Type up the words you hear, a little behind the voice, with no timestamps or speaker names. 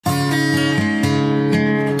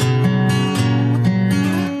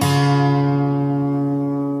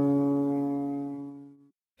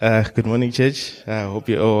Good morning, church. I hope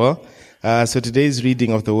you're all well. So today's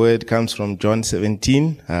reading of the word comes from John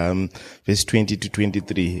 17, verse 20 to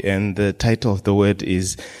 23. And the title of the word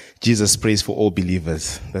is Jesus Prays for All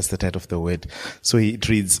Believers. That's the title of the word. So it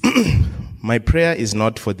reads, My prayer is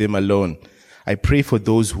not for them alone. I pray for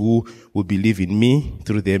those who will believe in me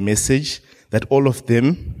through their message, that all of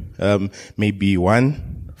them may be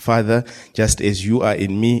one. Father, just as you are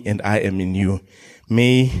in me and I am in you,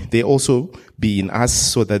 may they also be in us,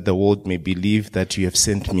 so that the world may believe that you have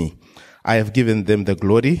sent me. I have given them the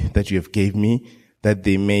glory that you have gave me, that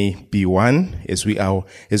they may be one as we are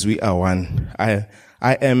one. I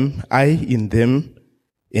in them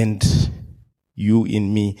and you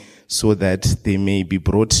in me, so that they may be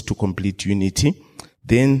brought to complete unity.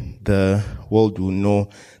 Then the world will know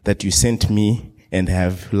that you sent me and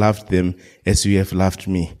have loved them as you have loved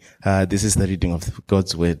me. This is the reading of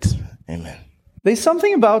God's word. Amen. There's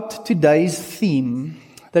something about today's theme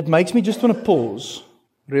that makes me just want to pause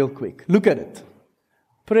real quick. Look at it.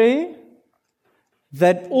 Pray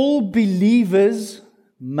that all believers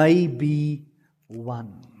may be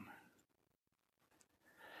one.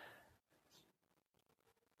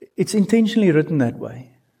 It's intentionally written that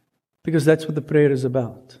way because that's what the prayer is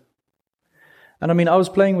about. And I was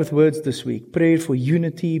playing with words this week. Prayer for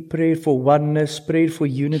unity, prayer for oneness, prayer for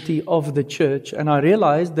unity of the church. And I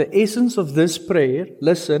realized the essence of this prayer,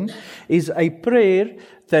 listen, is a prayer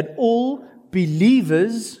that all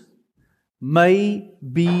believers may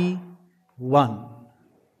be one.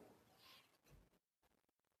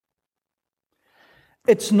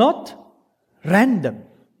 It's not random.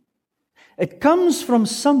 It comes from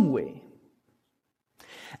somewhere.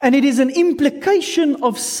 And it is an implication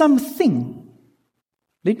of something.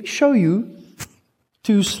 Let me show you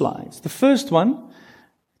two slides. The first one,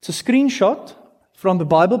 it's a screenshot from the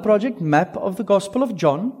Bible Project map of the Gospel of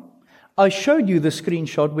John. I showed you the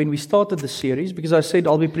screenshot when we started the series because I said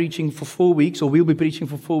I'll be preaching for 4 weeks, or we'll be preaching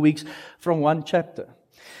for 4 weeks from one chapter.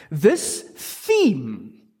 This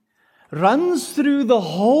theme runs through the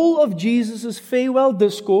whole of Jesus' farewell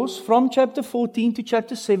discourse from chapter 14 to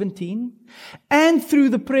chapter 17 and through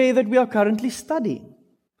the prayer that we are currently studying.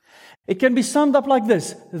 It can be summed up like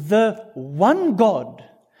this. The one God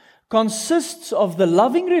consists of the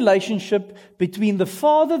loving relationship between the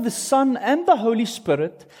Father, the Son, and the Holy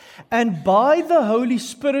Spirit. And by the Holy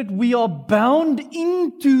Spirit, we are bound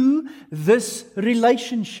into this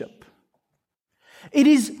relationship. It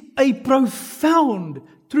is a profound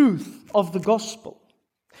truth of the gospel.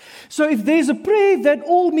 So if there's a prayer that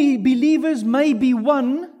all believers may be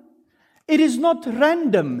one, it is not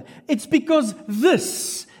random. It's because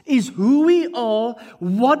this is who we are,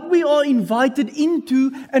 what we are invited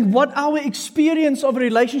into, and what our experience of a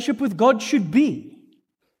relationship with God should be.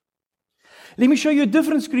 Let me show you a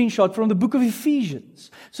different screenshot from the book of Ephesians.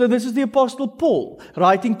 So this is the Apostle Paul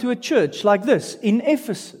writing to a church like this in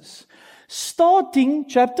Ephesus. Starting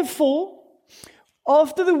chapter 4,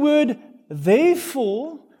 after the word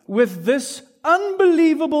therefore, with this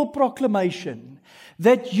unbelievable proclamation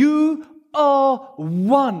that you are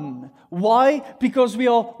one. Why? Because we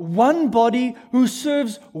are one body who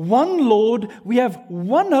serves one Lord. We have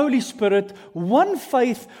one Holy Spirit, one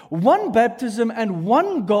faith, one baptism, and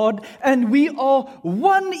one God. And we are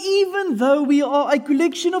one even though we are a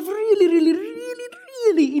collection of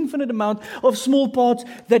really infinite amount of small parts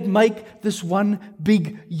that make this one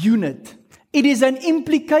big unit. It is an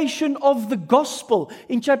implication of the gospel.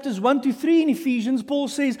 In chapters 1 to 3 in Ephesians, Paul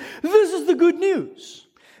says, this is the good news.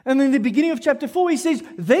 And in the beginning of chapter 4, he says,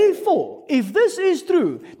 therefore, if this is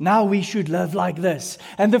true, now we should live like this.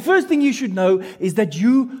 And the first thing you should know is that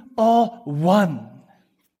you are one.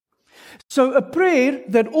 So a prayer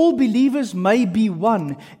that all believers may be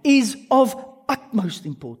one is of utmost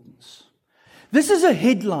importance. This is a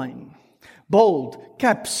headline, bold,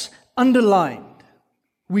 caps, underlined.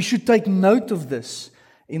 We should take note of this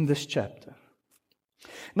in this chapter.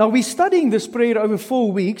 Now, we're studying this prayer over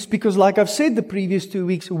 4 weeks because, like I've said the previous 2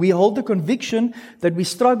 weeks, we hold the conviction that we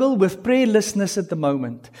struggle with prayerlessness at the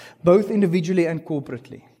moment, both individually and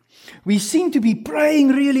corporately. We seem to be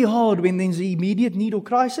praying really hard when there's an immediate need or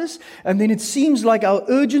crisis, and then it seems like our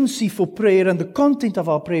urgency for prayer and the content of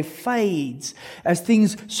our prayer fades as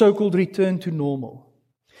things so-called return to normal.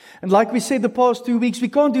 And like we said the past 2 weeks, we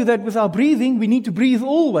can't do that with our breathing. We need to breathe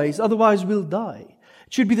always, otherwise we'll die.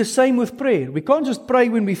 It should be the same with prayer. We can't just pray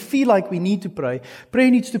when we feel like we need to pray.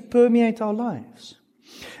 Prayer needs to permeate our lives.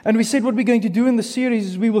 And we said what we're going to do in the series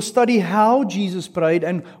is we will study how Jesus prayed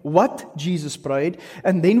and what Jesus prayed.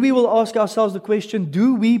 And then we will ask ourselves the question,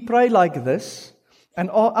 do we pray like this? And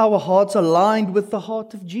are our hearts aligned with the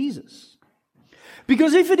heart of Jesus?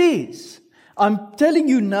 Because if it is, I'm telling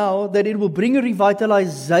you now that it will bring a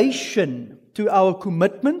revitalization to our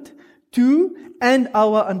commitment to and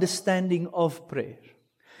our understanding of prayer.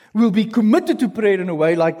 We'll be committed to prayer in a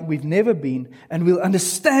way like we've never been, and we'll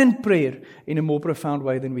understand prayer in a more profound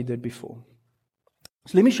way than we did before.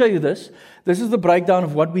 So let me show you this. This is the breakdown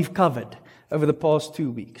of what we've covered over the past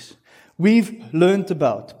 2 weeks. We've learned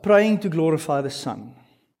about praying to glorify the Son.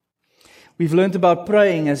 We've learned about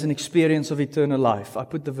praying as an experience of eternal life. I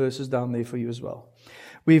put the verses down there for you as well.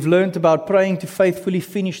 We've learned about praying to faithfully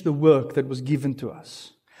finish the work that was given to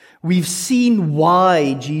us. We've seen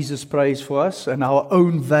why Jesus prays for us and our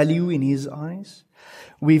own value in His eyes.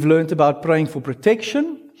 We've learned about praying for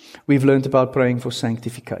protection. We've learned about praying for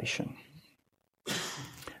sanctification.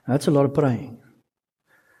 That's a lot of praying.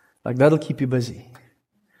 Like, that'll keep you busy.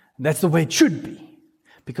 And that's the way it should be.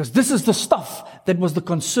 Because this is the stuff that was the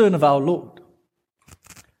concern of our Lord.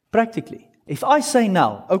 Practically, if I say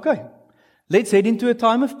now, okay, let's head into a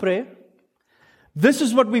time of prayer. This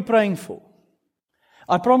is what we're praying for.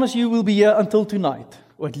 I promise you we'll be here until tonight,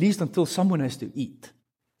 or at least until someone has to eat.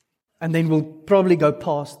 And then we'll probably go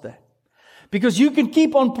past that. Because you can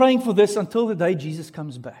keep on praying for this until the day Jesus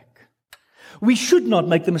comes back. We should not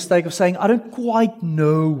make the mistake of saying, I don't quite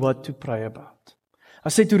know what to pray about. I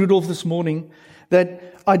said to Rudolph this morning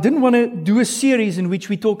that I didn't want to do a series in which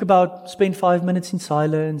we talk about spend 5 minutes in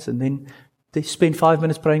silence, and then they spend 5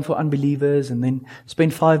 minutes praying for unbelievers, and then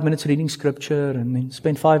spend 5 minutes reading scripture, and then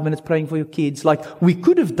spend 5 minutes praying for your kids. Like, we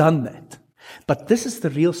could have done that. But this is the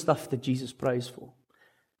real stuff that Jesus prays for.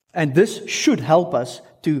 And this should help us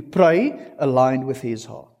to pray aligned with His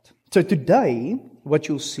heart. So today, what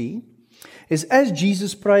you'll see is as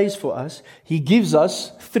Jesus prays for us, He gives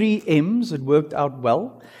us 3 M's. It worked out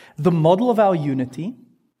well. The model of our unity,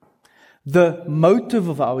 the motive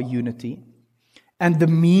of our unity, and the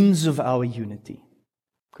means of our unity.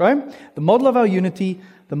 Okay? The model of our unity,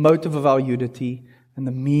 the motive of our unity, and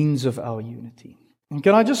the means of our unity. And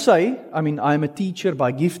can I just say, I mean, I'm a teacher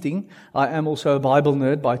by gifting. I am also a Bible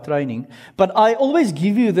nerd by training. But I always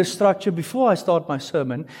give you this structure before I start my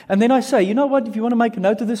sermon. And then I say, you know what, if you want to make a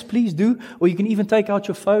note of this, please do. Or you can even take out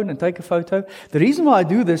your phone and take a photo. The reason why I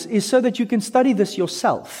do this is so that you can study this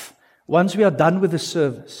yourself once we are done with the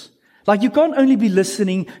service. Like, you can't only be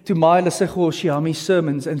listening to my Lesego or Shiami's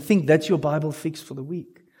sermons and think that's your Bible fix for the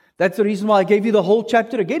week. That's the reason why I gave you the whole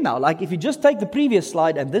chapter again now. Like, if you just take the previous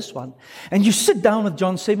slide and this one, and you sit down with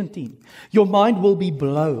John 17, your mind will be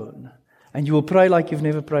blown, and you will pray like you've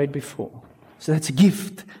never prayed before. So that's a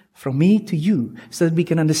gift from me to you, so that we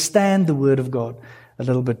can understand the Word of God a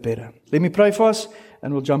little bit better. Let me pray for us,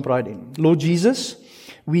 and we'll jump right in. Lord Jesus,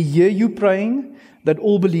 we hear you praying that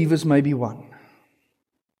all believers may be one.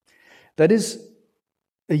 That is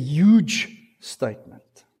a huge statement.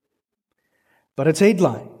 But it's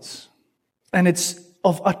headlines, and it's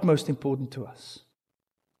of utmost importance to us.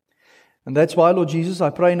 And that's why, Lord Jesus, I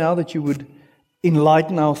pray now that you would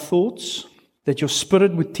enlighten our thoughts, that your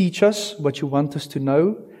Spirit would teach us what you want us to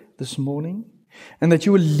know this morning, and that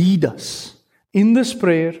you will lead us in this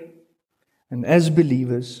prayer, and as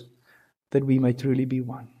believers, that we may truly be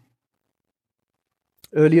one.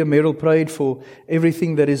 Earlier, Meryl prayed for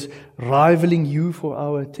everything that is rivaling you for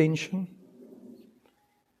our attention.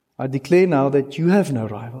 I declare now that you have no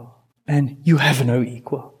rival and you have no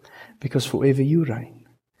equal, because forever you reign.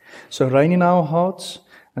 So reign in our hearts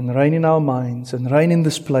and reign in our minds and reign in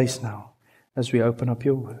this place now as we open up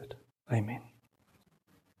your word. Amen.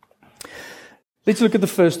 Let's look at the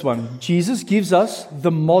first one. Jesus gives us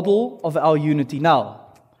the model of our unity.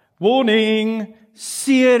 Now, warning,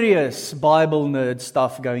 serious Bible nerd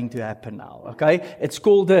stuff going to happen now, okay? It's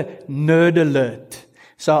called a nerd alert.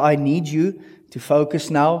 So I need you to focus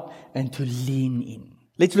now and to lean in.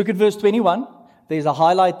 Let's look at verse 21. There's a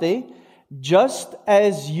highlight there. Just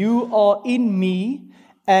as you are in me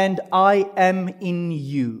and I am in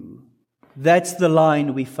you. That's the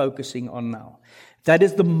line we're focusing on now. That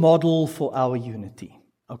is the model for our unity.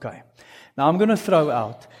 Okay. Now I'm going to throw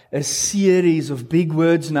out a series of big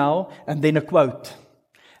words now and then a quote.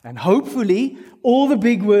 And hopefully all the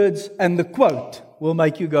big words and the quote will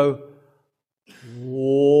make you go,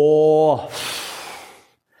 whoa.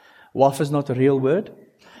 WAF is not a real word,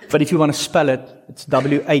 but if you want to spell it, it's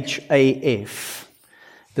WHAF.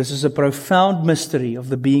 This is a profound mystery of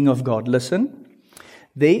the being of God. Listen,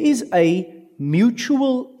 there is a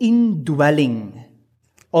mutual indwelling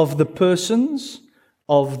of the persons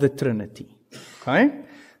of the Trinity. Okay?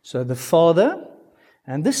 So the Father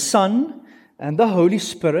and the Son and the Holy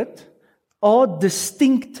Spirit are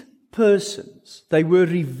distinct persons. They were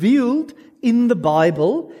revealed in the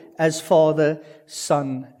Bible as Father,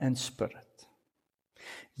 Son, and Spirit.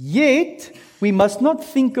 Yet, we must not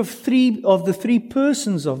think of the three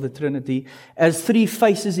persons of the Trinity as three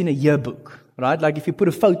faces in a yearbook, right? Like if you put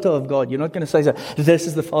a photo of God, you're not going to say, this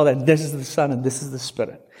is the Father, and this is the Son, and this is the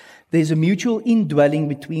Spirit. There's a mutual indwelling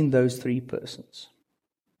between those three persons.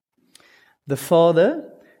 The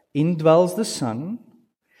Father indwells the Son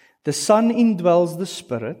indwells the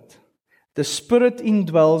Spirit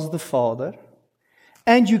indwells the Father,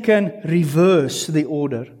 and you can reverse the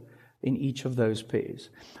order in each of those pairs.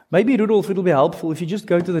 Maybe, Rudolf, it'll be helpful if you just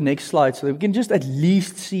go to the next slide so that we can just at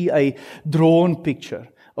least see a drawn picture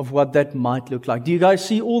of what that might look like. Do you guys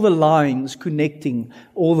see all the lines connecting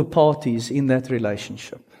all the parties in that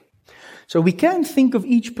relationship? So we can think of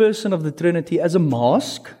each person of the Trinity as a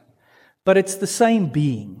mask, but it's the same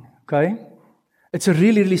being, okay? It's a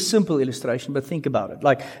really, really simple illustration, but think about it.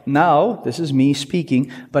 Like now, this is me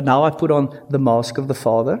speaking, but now I put on the mask of the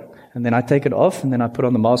Father, and then I take it off, and then I put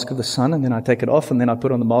on the mask of the Son, and then I take it off, and then I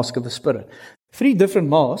put on the mask of the Spirit. 3 different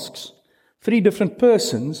masks, 3 different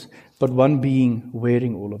persons, but one being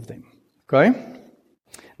wearing all of them. Okay?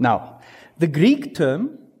 Now, the Greek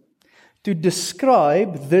term to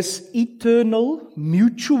describe this eternal,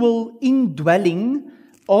 mutual indwelling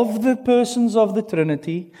of the persons of the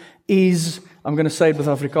Trinity is, I'm going to say it with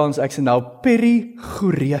Afrikaans accent now,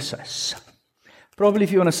 perichoresis. Probably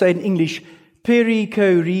if you want to say it in English,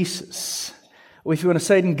 perichoresis. Or if you want to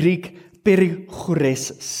say it in Greek,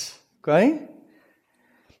 perichoresis. Okay?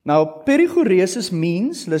 Now, perichoresis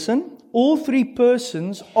means, listen, all 3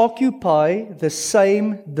 persons occupy the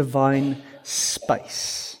same divine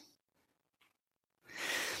space.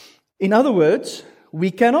 In other words,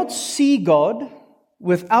 we cannot see God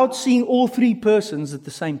without seeing all 3 persons at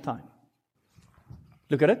the same time.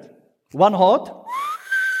 Look at it. One heart,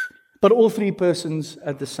 but all 3 persons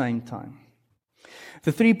at the same time.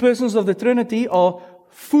 The 3 persons of the Trinity are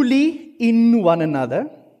fully in one another,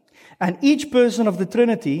 and each person of the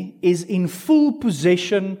Trinity is in full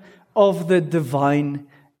possession of the divine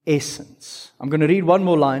essence. I'm going to read one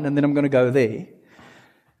more line, and then I'm going to go there.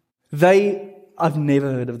 I've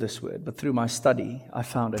never heard of this word, but through my study, I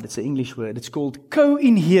found it. It's an English word. It's called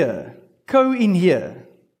co-inhere. Co-inhere.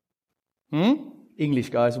 English,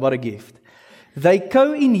 guys, what a gift. They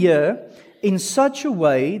co-inhere in such a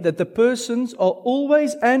way that the persons are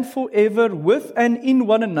always and forever with and in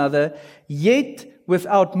one another, yet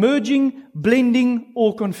without merging, blending,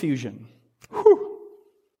 or confusion. Whew.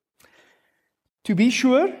 To be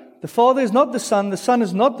sure, the Father is not the Son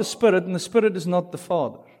is not the Spirit, and the Spirit is not the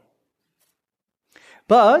Father.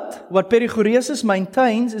 But what perichoresis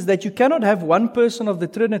maintains is that you cannot have one person of the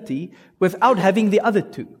Trinity without having the other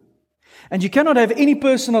 2. And you cannot have any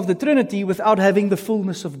person of the Trinity without having the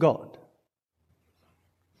fullness of God.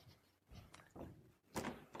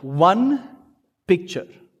 One picture.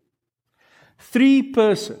 3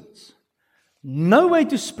 persons. No way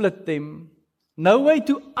to split them. No way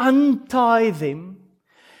to untie them.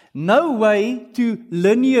 No way to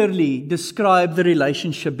linearly describe the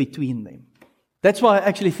relationship between them. That's why I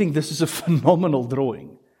actually think this is a phenomenal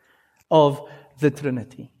drawing of the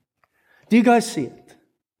Trinity. Do you guys see it?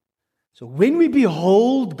 So when we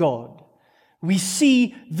behold God, we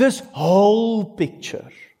see this whole picture.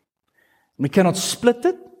 We cannot split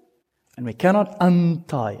it, and we cannot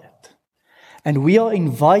untie it. And we are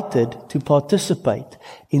invited to participate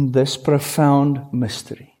in this profound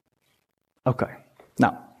mystery. Okay,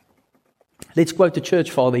 now, let's quote the church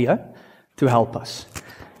father here to help us.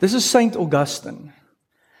 This is Saint Augustine.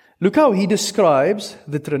 Look how he describes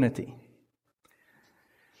the Trinity.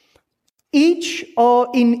 Each are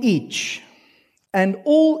in each, and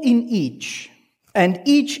all in each, and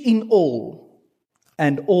each in all,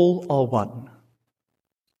 and all are one.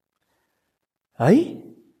 Hey?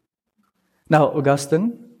 Now,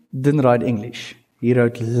 Augustine didn't write English. He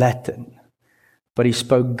wrote Latin. But he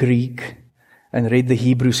spoke Greek and read the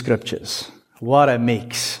Hebrew scriptures. What a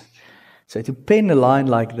mix. So to pen a line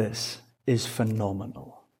like this is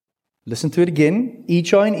phenomenal. Listen to it again.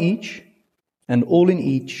 Each are in each, and all in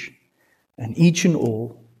each, and each in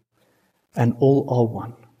all, and all are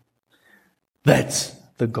one. That's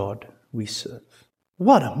the God we serve.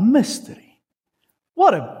 What a mystery.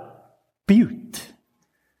 What a beauty.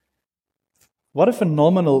 What a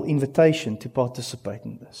phenomenal invitation to participate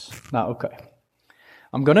in this. Now, okay.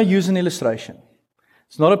 I'm going to use an illustration.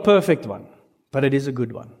 It's not a perfect one, but it is a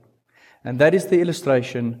good one. And that is the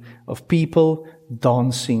illustration of people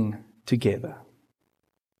dancing together.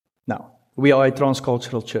 Now, we are a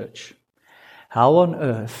transcultural church. How on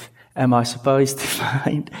earth am I supposed to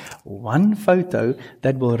find one photo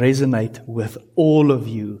that will resonate with all of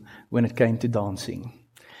you when it came to dancing?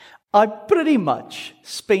 I pretty much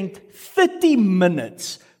spent 30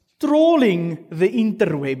 minutes trawling the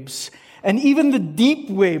interwebs and even the deep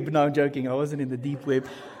web. No, I'm joking, I wasn't in the deep web.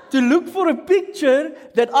 To look for a picture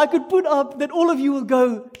that I could put up that all of you will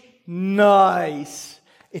go, nice.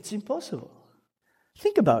 It's impossible.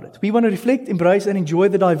 Think about it. We want to reflect, embrace, and enjoy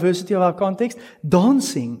the diversity of our context.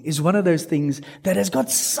 Dancing is one of those things that has got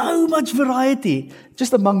so much variety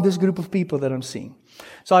just among this group of people that I'm seeing.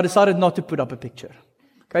 So I decided not to put up a picture.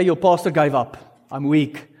 Okay, your pastor gave up. I'm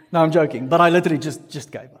weak. No, I'm joking. But I literally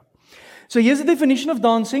just gave up. So here's the definition of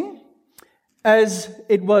dancing as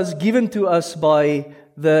it was given to us by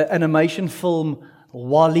the animation film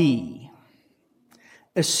WALL-E.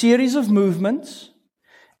 A series of movements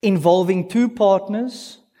involving two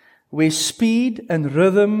partners where speed and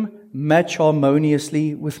rhythm match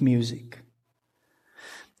harmoniously with music.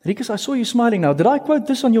 Rikus, I saw you smiling now. Did I quote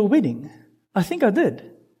this on your wedding? I think I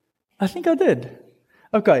did.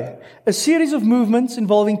 Okay. A series of movements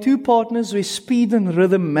involving two partners where speed and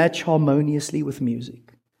rhythm match harmoniously with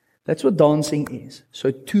music. That's what dancing is. So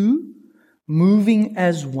two moving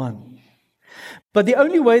as one. But the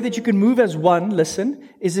only way that you can move as one, listen,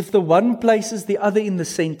 is if the one places the other in the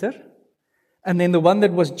center, and then the one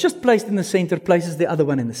that was just placed in the center places the other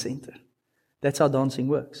one in the center. That's how dancing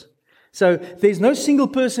works. So there's no single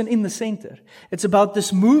person in the center. It's about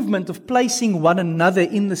this movement of placing one another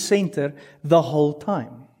in the center the whole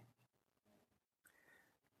time.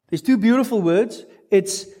 There's two beautiful words.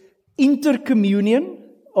 It's intercommunion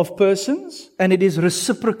of persons, and it is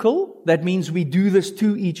reciprocal. That means we do this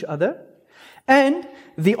to each other. And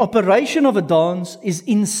the operation of a dance is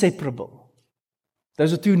inseparable.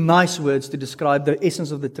 Those are two nice words to describe the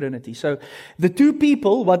essence of the Trinity. So the two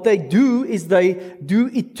people, what they do is they do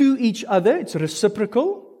it to each other. It's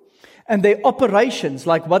reciprocal. And their operations,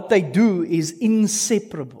 like what they do, is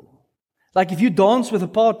inseparable. Like if you dance with a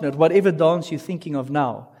partner, whatever dance you're thinking of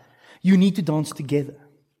now, you need to dance together.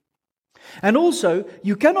 And also,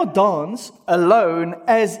 you cannot dance alone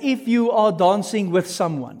as if you are dancing with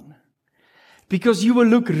someone. Because you will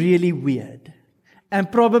look really weird. And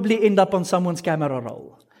probably end up on someone's camera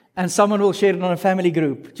roll. And someone will share it on a family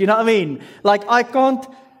group. Do you know what I mean? Like, I can't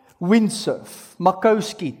windsurf,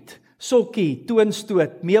 makouskiet, sokkie,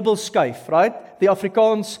 toonstoot, meubelskuif, right? The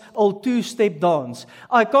Afrikaans old two-step dance.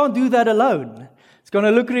 I can't do that alone. It's going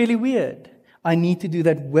to look really weird. I need to do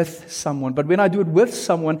that with someone. But when I do it with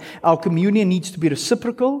someone, our communion needs to be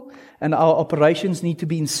reciprocal and our operations need to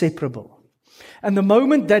be inseparable. And the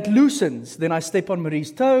moment that loosens, then I step on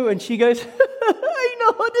Marie's toe and she goes, I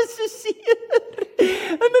know how this is here.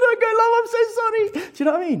 And then I go, Love, I'm so sorry. Do you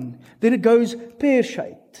know what I mean? Then it goes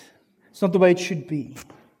pear-shaped. It's not the way it should be.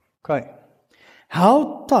 Okay.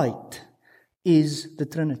 How tight is the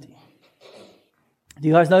Trinity? Do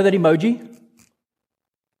you guys know that emoji?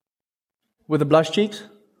 With the blush cheeks?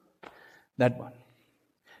 That one.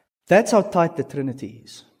 That's how tight the Trinity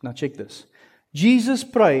is. Now check this. Jesus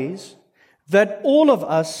prays that all of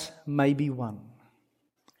us may be one.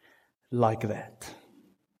 Like that.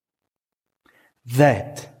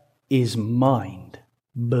 That is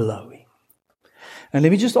mind-blowing. And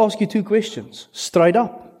let me just ask you two questions, straight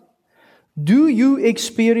up. Do you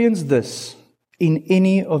experience this in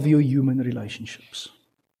any of your human relationships?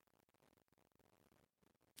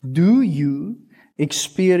 Do you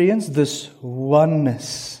experience this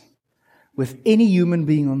oneness with any human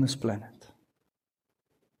being on this planet?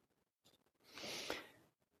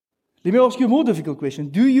 Let me ask you a more difficult question.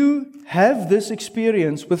 Do you have this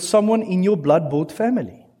experience with someone in your blood-bought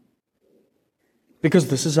family? Because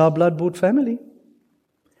this is our blood-bought family.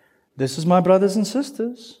 This is my brothers and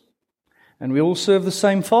sisters. And we all serve the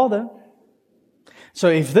same Father. So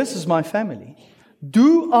if this is my family,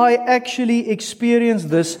 do I actually experience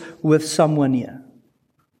this with someone here?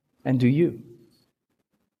 And do you?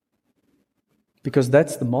 Because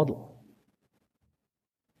that's the model.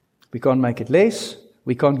 We can't make it less.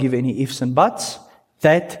 We can't give any ifs and buts.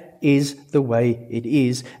 That is the way it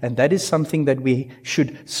is. And that is something that we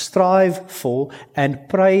should strive for and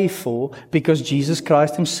pray for, because Jesus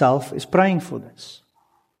Christ Himself is praying for this.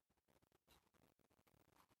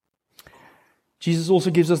 Jesus also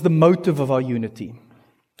gives us the motive of our unity.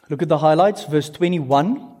 Look at the highlights, verse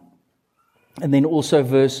 21, and then also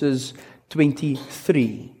verses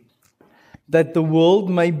 23. That the world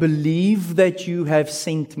may believe that you have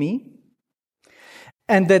sent me,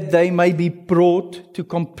 and that they may be brought to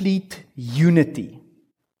complete unity.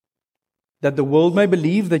 That the world may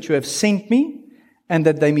believe that you have sent me, and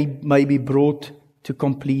that they may be brought to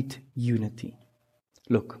complete unity.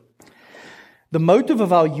 Look, the motive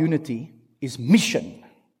of our unity is mission.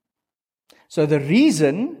 So the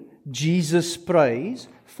reason Jesus prays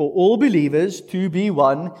for all believers to be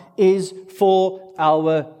one is for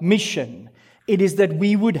our mission. It is that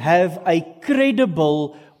we would have a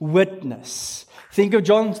credible witness. Think of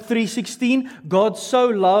John 3:16. God so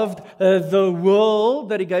loved the world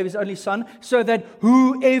that He gave His only Son, so that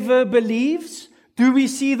whoever believes. Do we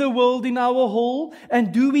see the world in our whole?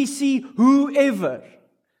 And do we see whoever?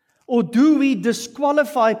 Or do we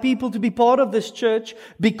disqualify people to be part of this church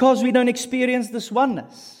because we don't experience this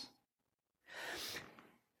oneness?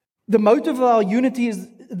 The motive of our unity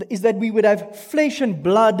is that we would have flesh and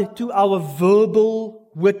blood to our verbal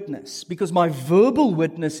witness. Because my verbal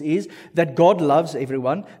witness is that God loves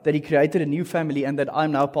everyone, that He created a new family, and that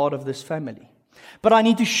I'm now part of this family. But I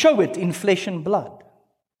need to show it in flesh and blood.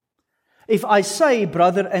 If I say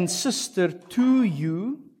brother and sister to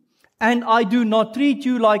you, and I do not treat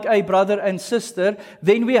you like a brother and sister,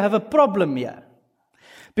 then we have a problem here.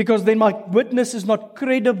 Because then my witness is not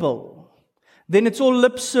credible. Then it's all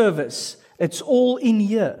lip service. It's all in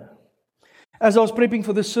here. As I was prepping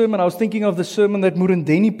for this sermon, I was thinking of the sermon that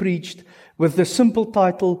Murendeni preached with the simple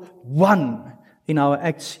title, One, in our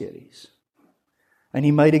Acts series. And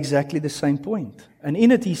he made exactly the same point. And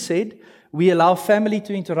in it he said, we allow family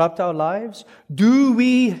to interrupt our lives. Do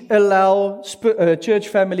we allow church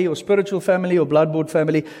family or spiritual family or blood-bought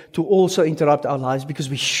family to also interrupt our lives? Because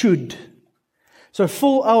we should. So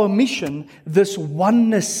for our mission, this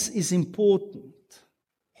oneness is important.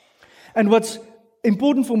 And what's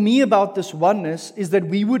important for me about this oneness is that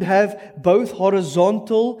we would have both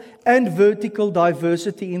horizontal and vertical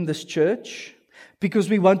diversity in this church, because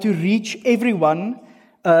we want to reach everyone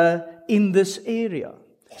in this area.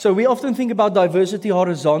 So we often think about diversity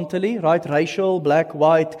horizontally, right? Racial, black,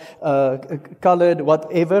 white, colored,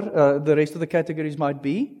 whatever the rest of the categories might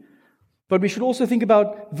be. But we should also think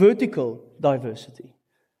about vertical diversity,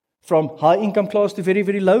 from high income class to very,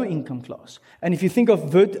 very low income class. And if you think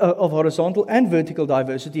of horizontal and vertical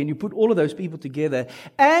diversity, and you put all of those people together,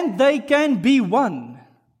 and they can be one,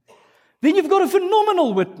 then you've got a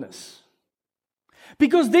phenomenal witness.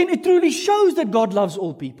 Because then it truly shows that God loves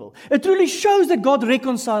all people. It truly shows that God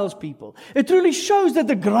reconciles people. It truly shows that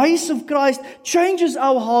the grace of Christ changes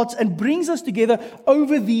our hearts and brings us together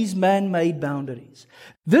over these man-made boundaries.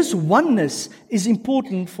 This oneness is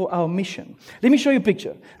important for our mission. Let me show you a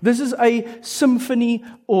picture. This is a symphony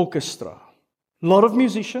orchestra. A lot of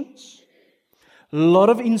musicians, a lot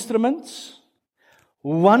of instruments,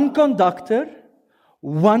 one conductor,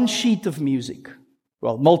 one sheet of music.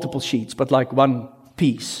 Well, multiple sheets, but like one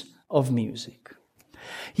piece of music.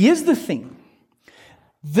 Here's the thing.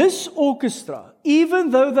 This orchestra, even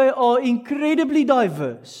though they are incredibly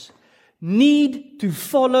diverse, need to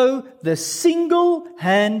follow the single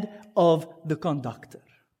hand of the conductor.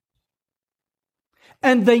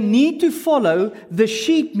 And they need to follow the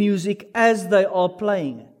sheet music as they are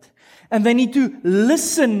playing it. And they need to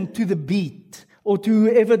listen to the beat or to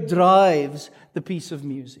whoever drives the piece of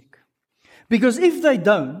music. Because if they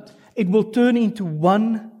don't, it will turn into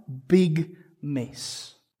one big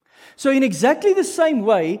mess. So in exactly the same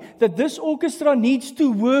way that this orchestra needs to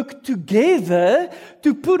work together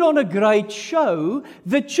to put on a great show,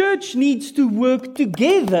 the church needs to work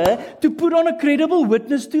together to put on a credible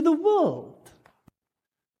witness to the world.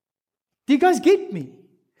 Do you guys get me?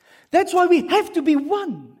 That's why we have to be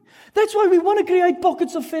one. That's why we want to create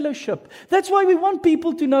pockets of fellowship. That's why we want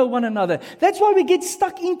people to know one another. That's why we get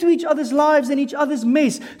stuck into each other's lives and each other's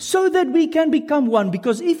mess, so that we can become one.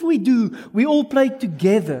 Because if we do, we all play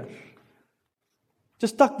together.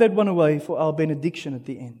 Just tuck that one away for our benediction at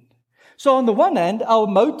the end. So on the one hand, our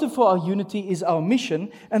motive for our unity is our mission.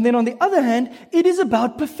 And then on the other hand, it is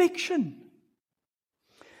about perfection.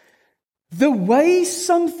 The way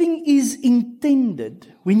something is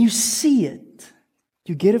intended, when you see it,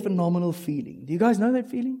 you get a phenomenal feeling. Do you guys know that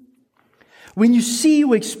feeling? When you see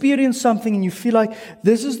or experience something and you feel like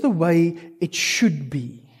this is the way it should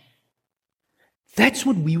be. That's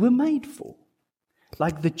what we were made for.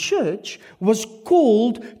 Like the church was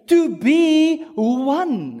called to be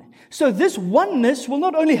one. So this oneness will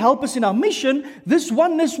not only help us in our mission, this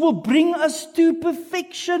oneness will bring us to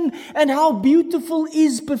perfection. And how beautiful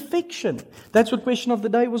is perfection? That's what question of the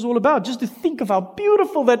day was all about. Just to think of how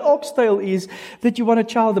beautiful that oxtail is, that you want to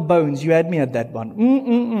chow the bones. You had me at that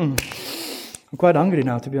one. I'm quite hungry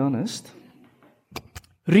now, to be honest.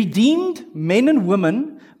 Redeemed men and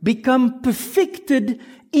women become perfected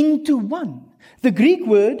into one. The Greek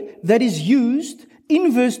word that is used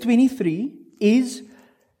in verse 23 is,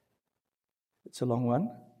 it's a long one,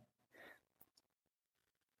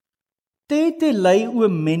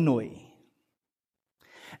 teteleumenoi.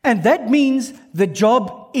 And that means the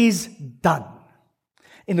job is done.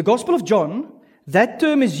 In the Gospel of John, that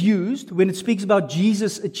term is used when it speaks about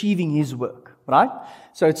Jesus achieving His work, right?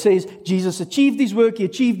 So it says, Jesus achieved His work, He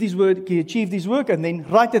achieved His work, He achieved His work, and then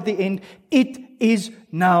right at the end, it is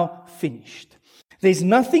now finished. There's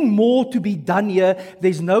nothing more to be done here.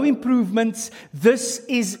 There's no improvements. This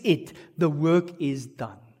is it. The work is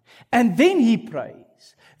done. And then He prays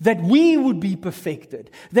that we would be perfected,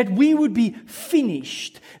 that we would be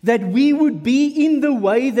finished, that we would be in the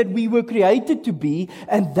way that we were created to be,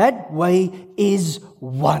 and that way is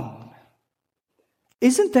one.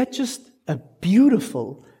 Isn't that just a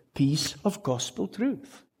beautiful piece of gospel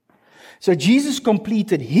truth? So Jesus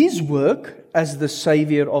completed His work as the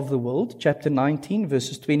Savior of the world. Chapter 19,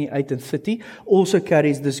 verses 28 and 30 also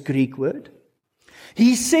carries this Greek word.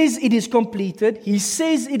 He says it is completed. He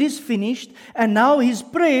says it is finished. And now His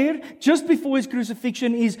prayer, just before His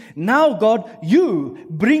crucifixion, is, now God, You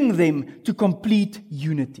bring them to complete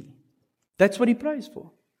unity. That's what He prays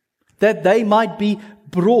for. That they might be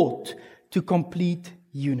brought to complete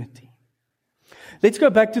unity. Let's go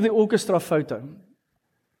back to the orchestra photo.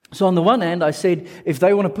 So on the one hand, I said, if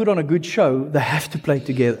they want to put on a good show, they have to play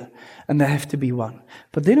together. And they have to be one.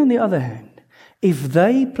 But then on the other hand, if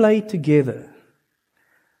they play together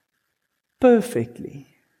perfectly,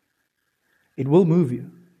 it will move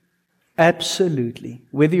you. Absolutely.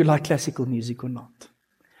 Whether you like classical music or not.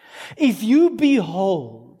 If you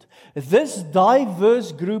behold this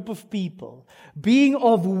diverse group of people being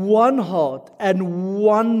of one heart and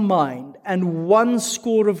one mind and one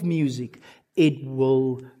score of music, it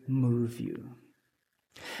will move you.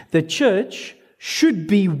 The church should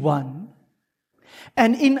be one.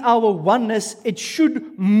 And in our oneness, it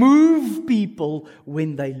should move people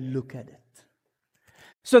when they look at it.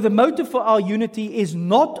 So the motive for our unity is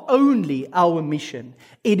not only our mission,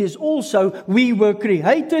 it is also we were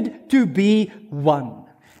created to be one.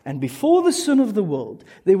 And before the sin of the world,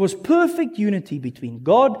 there was perfect unity between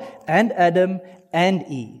God and Adam and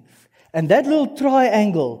Eve. And that little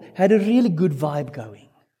triangle had a really good vibe going.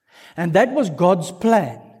 And that was God's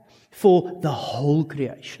plan for the whole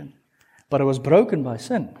creation. But it was broken by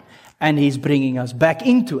sin. And He's bringing us back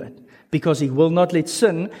into it because He will not let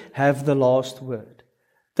sin have the last word.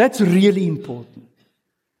 That's really important.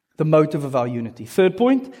 The motive of our unity. Third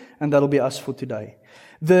point, and that'll be us for today.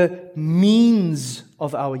 The means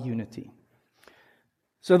of our unity.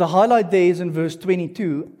 So the highlight there is in verse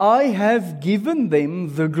 22. I have given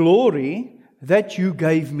them the glory that You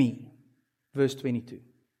gave me. Verse 22.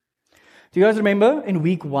 Do you guys remember in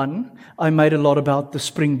week 1, I made a lot about the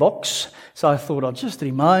Springboks. So I thought I'll just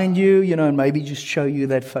remind you, and maybe just show you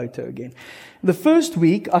that photo again. The first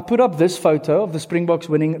week, I put up this photo of the Springboks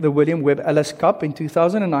winning the William Webb Ellis Cup in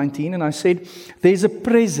 2019. And I said, there's a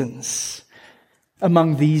presence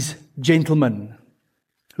among these gentlemen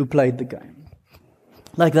who played the game.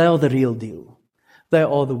 Like they are the real deal. They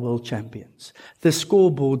are the world champions. The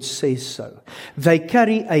scoreboard says so. They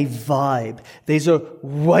carry a vibe. There's a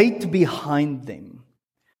weight behind them.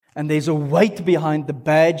 And there's a weight behind the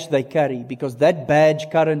badge they carry, because that badge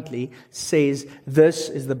currently says this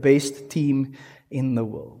is the best team in the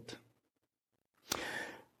world.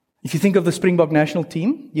 If you think of the Springbok national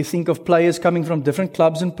team, you think of players coming from different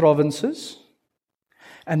clubs and provinces,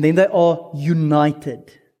 and then they are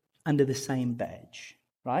united under the same badge.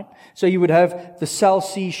 Right? So you would have the South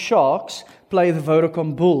Sea Sharks play the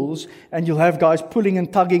Vodacom Bulls, and you'll have guys pulling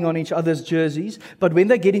and tugging on each other's jerseys. But when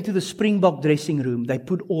they get into the Springbok dressing room, they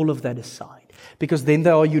put all of that aside, because then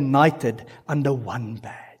they are united under one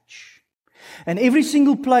badge. And every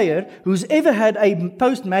single player who's ever had a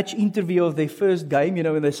post-match interview of their first game,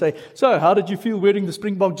 when they say, so how did you feel wearing the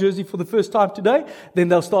Springbok jersey for the first time today? Then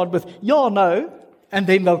they'll start with, yeah, no. And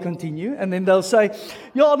then they'll continue, and then they'll say,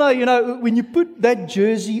 yeah, no, when you put that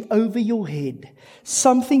jersey over your head,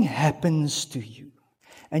 something happens to you.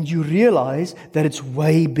 And you realize that it's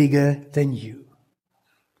way bigger than you.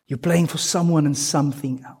 You're playing for someone and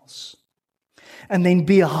something else. And then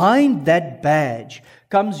behind that badge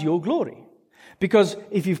comes your glory. Because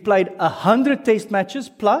if you've played 100 test matches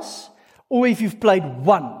plus, or if you've played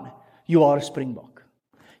one, you are a Springbok.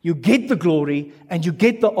 You get the glory and you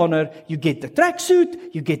get the honor. You get the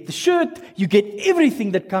tracksuit, you get the shirt, you get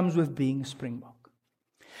everything that comes with being a Springbok.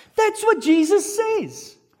 That's what Jesus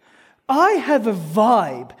says. I have a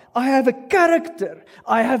vibe, I have a character,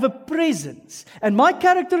 I have a presence. And my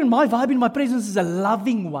character and my vibe and my presence is a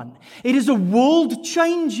loving one. It is a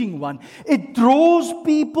world-changing one. It draws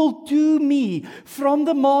people to me from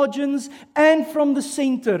the margins and from the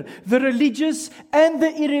center, the religious and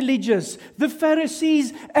the irreligious, the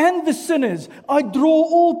Pharisees and the sinners. I draw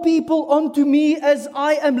all people onto me as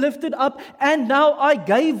I am lifted up, and now I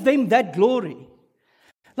gave them that glory.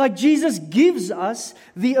 Like Jesus gives us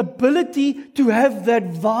the ability to have that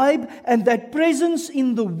vibe and that presence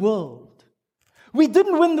in the world. We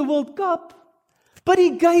didn't win the World Cup, but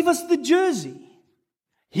He gave us the jersey.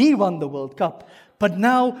 He won the World Cup, but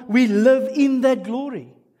now we live in that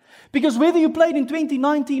glory. Because whether you played in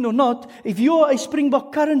 2019 or not, if you are a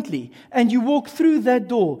Springbok currently and you walk through that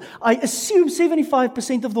door, I assume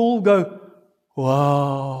 75% of the hall go,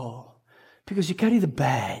 wow, because you carry the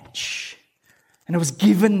badge and it was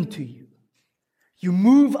given to you. You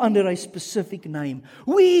move under a specific name.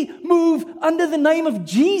 We move under the name of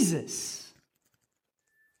Jesus.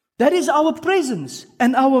 That is our presence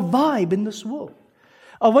and our vibe in this world.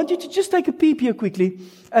 I want you to just take a peep here quickly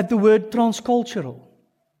at the word transcultural.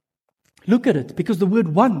 Look at it, because the word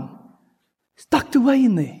one is tucked away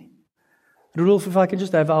in there. Rudolph, if I can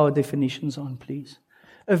just have our definitions on, please.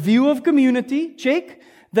 A view of community, check,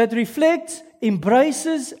 that reflects,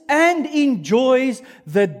 embraces, and enjoys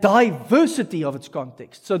the diversity of its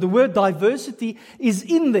context. So the word diversity is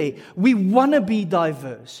in there. We want to be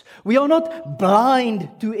diverse. We are not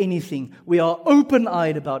blind to anything. We are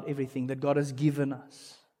open-eyed about everything that God has given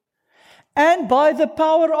us. And by the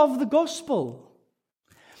power of the gospel,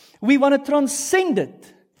 we want to transcend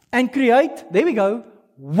it and create, there we go,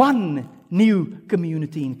 one new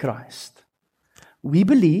community in Christ. We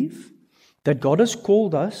believe that God has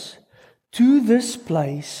called us to this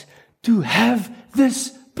place to have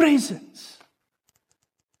this presence.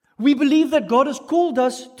 We believe that God has called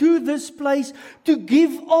us to this place to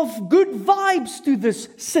give off good vibes to this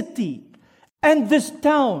city and this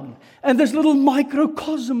town and this little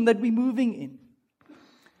microcosm that we're moving in.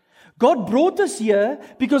 God brought us here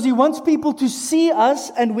because He wants people to see us,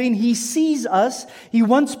 and when He sees us, He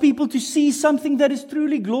wants people to see something that is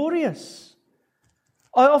truly glorious.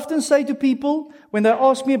 I often say to people, when they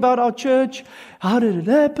ask me about our church, how did it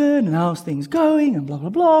happen, and how's things going, and blah, blah,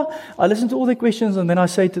 blah. I listen to all their questions, and then I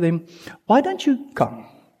say to them, why don't you come?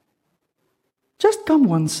 Just come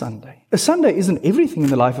one Sunday. A Sunday isn't everything in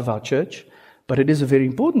the life of our church, but it is a very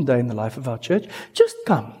important day in the life of our church. Just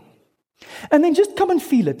come. And then just come and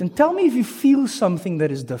feel it, and tell me if you feel something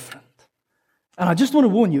that is different. And I just want to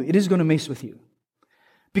warn you, it is going to mess with you.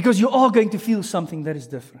 Because you are going to feel something that is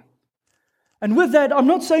different. And with that, I'm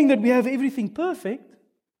not saying that we have everything perfect,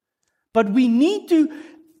 but we need to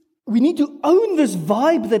own this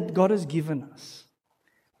vibe that God has given us.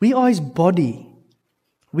 We are His body.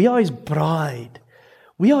 We are His bride.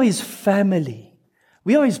 We are His family.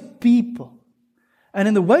 We are His people. And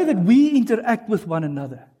in the way that we interact with one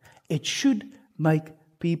another, it should make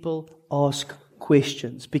people ask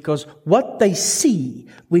questions, because what they see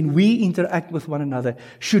when we interact with one another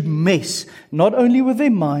should mess not only with their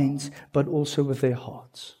minds, but also with their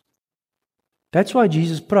hearts. That's why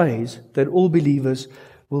Jesus prays that all believers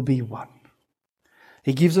will be one.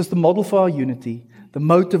 He gives us the model for our unity, the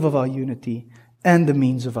motive of our unity, and the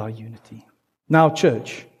means of our unity. Now,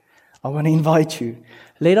 church, I want to invite you,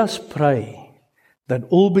 let us pray that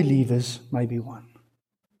all believers may be one.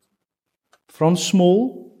 From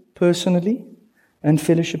small, personally, and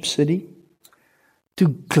Fellowship City, to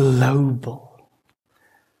global.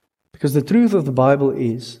 Because the truth of the Bible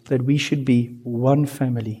is that we should be one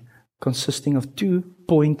family consisting of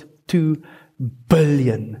 2.2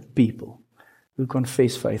 billion people who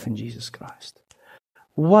confess faith in Jesus Christ.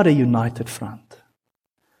 What a united front.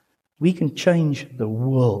 We can change the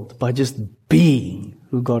world by just being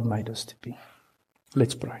who God made us to be.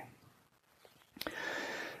 Let's pray.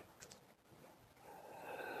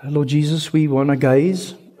 Lord Jesus, we want to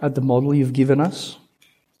gaze at the model You've given us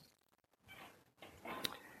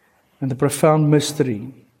and the profound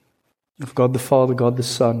mystery of God the Father, God the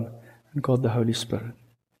Son, and God the Holy Spirit.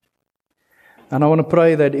 And I want to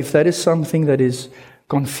pray that if that is something that is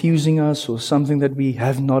confusing us, or something that we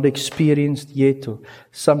have not experienced yet, or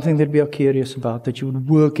something that we are curious about, that You would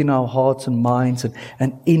work in our hearts and minds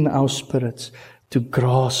and in our spirits to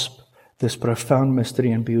grasp this profound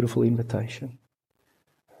mystery and beautiful invitation.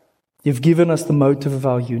 You've given us the motive of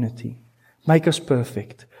our unity. Make us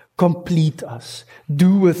perfect. Complete us.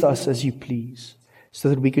 Do with us as You please, so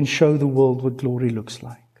that we can show the world what glory looks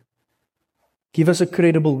like. Give us a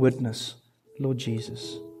credible witness, Lord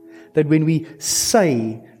Jesus, that when we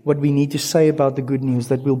say what we need to say about the good news,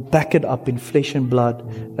 that we'll back it up in flesh and blood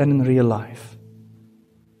and in real life.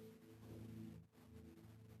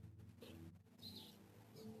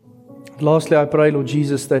 Lastly, I pray, Lord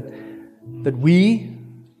Jesus, that we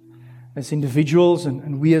as individuals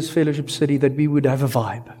and we as Fellowship City, that we would have a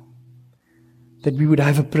vibe, that we would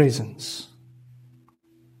have a presence,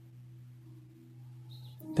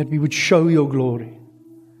 that we would show Your glory,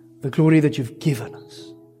 the glory that You've given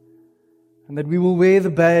us. and that we will wear the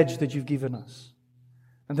badge that you've given us,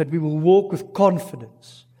 and that we will walk with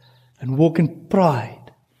confidence and walk in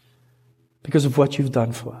pride because of what you've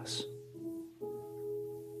done for us.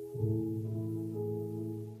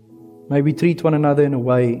 May we treat one another in a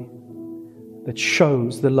way that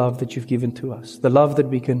shows the love that you've given to us, the love that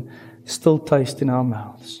we can still taste in our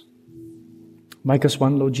mouths. Make us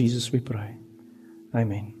one, Lord Jesus, we pray.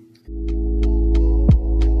 Amen.